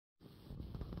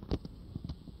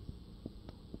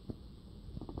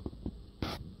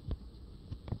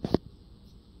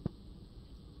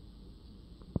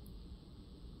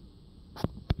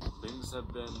Things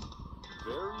have been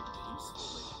very peaceful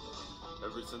lately.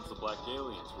 Ever since the Black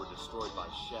Aliens were destroyed by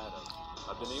Shadow,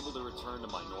 I've been able to return to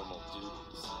my normal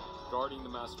duties, guarding the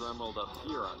Master Emerald up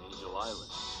here on Angel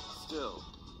Island. Still,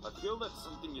 I feel that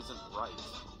something isn't right.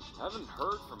 I haven't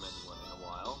heard from anyone in a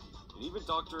while, and even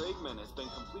Dr. Eggman has been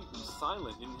completely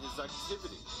silent in his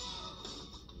activity.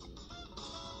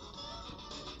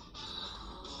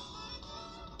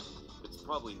 It's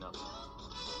probably nothing.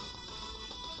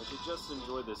 I could just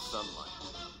enjoy this sunlight.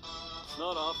 It's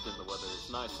not often the weather is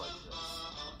nice like this.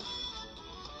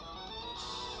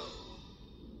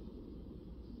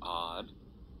 Odd.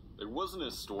 There wasn't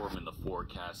a storm in the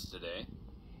forecast today.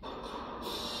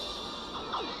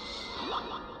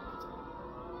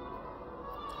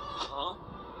 Huh?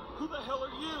 Who the hell are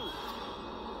you?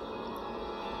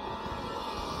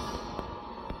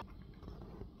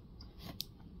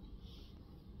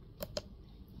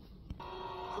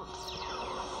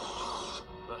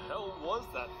 The hell was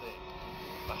that thing?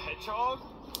 A hedgehog?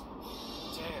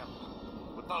 Damn.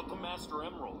 Without the Master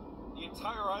Emerald, the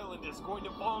entire island is going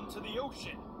to fall into the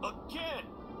ocean. Again!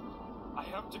 I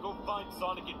have to go find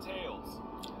Sonic and Tails.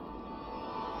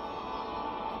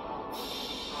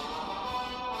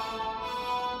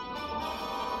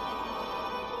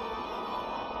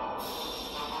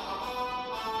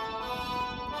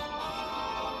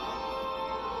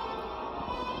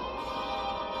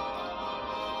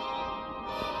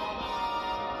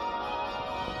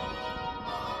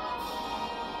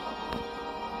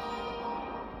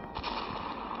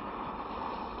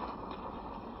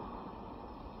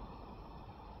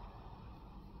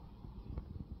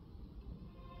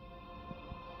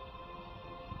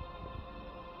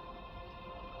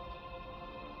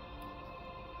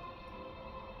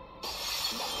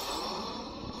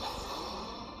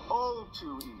 All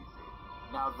too easy.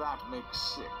 Now that makes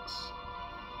 6.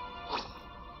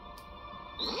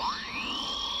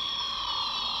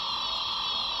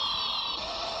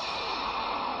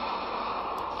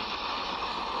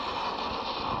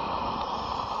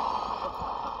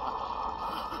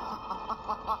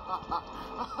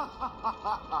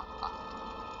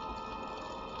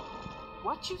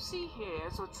 What you see here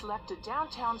is what's left of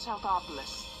downtown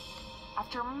Southopolis.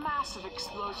 After a massive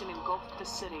explosion engulfed the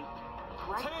city,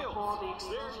 right Tails, before the there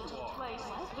explosion you took are. place,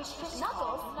 the strip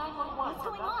Knuckles, called 911 what's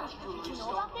going on? Did you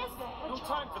know about this? No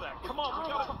time for that. Come on, we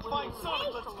gotta find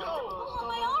Sonic. Let's go. Oh,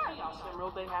 my arm! The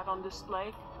emerald they had on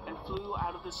display and flew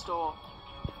out of the store.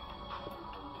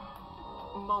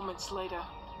 Moments later,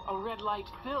 a red light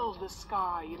filled the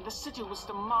sky and the city was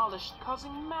demolished,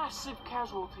 causing massive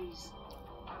casualties.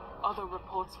 Other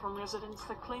reports from residents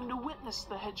that claimed to witness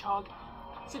the hedgehog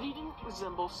said he didn't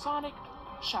resemble Sonic,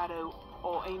 Shadow,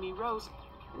 or Amy Rose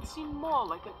and seemed more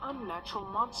like an unnatural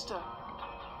monster.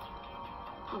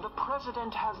 The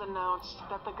president has announced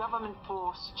that the government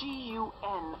force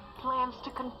GUN plans to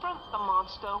confront the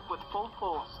monster with full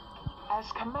force,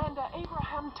 as Commander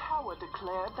Abraham Tower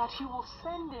declared that he will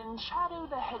send in Shadow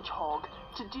the Hedgehog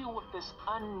to deal with this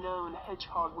unknown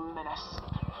hedgehog menace.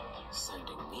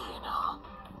 Sending me in, huh?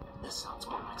 This sounds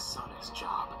more like Sonic's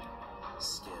job.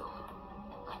 Still,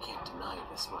 I can't deny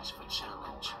it as much of a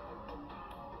challenge.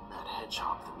 That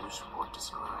hedgehog the news report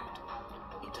described,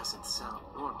 he doesn't sound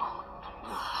normal.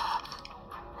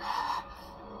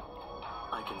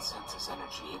 I can sense his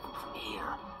energy even from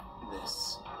here.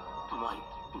 This might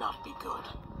not be good.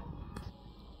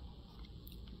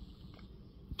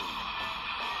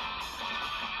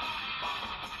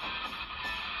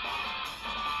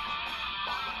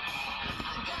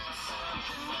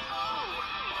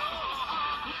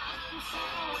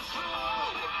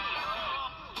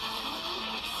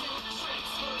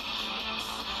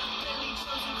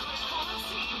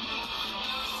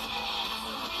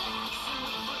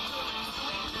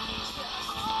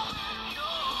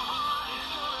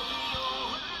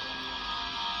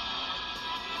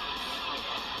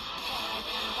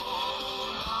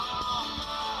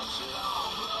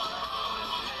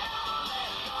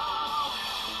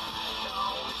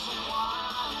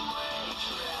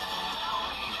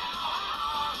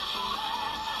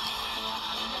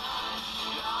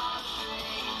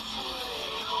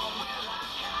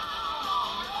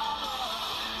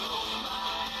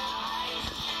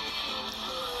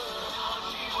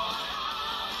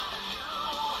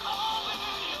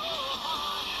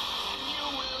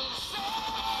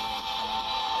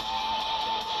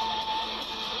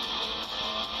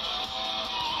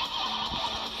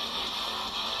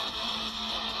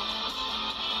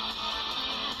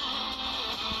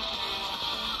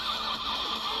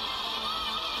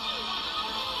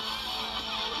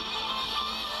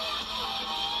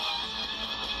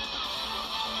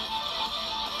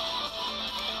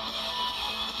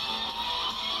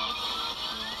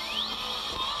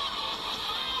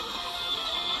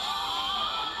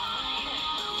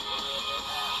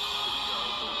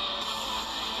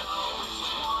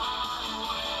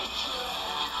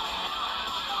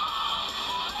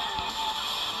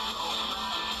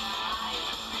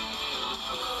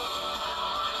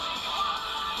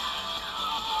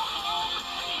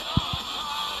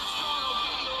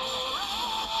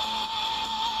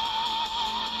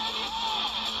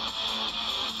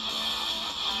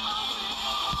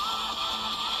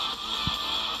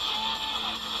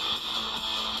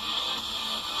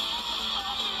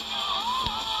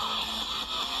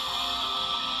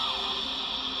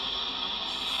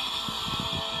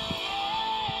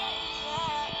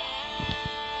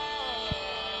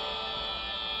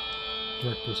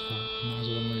 Director's Cut,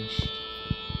 Nazo Unleashed.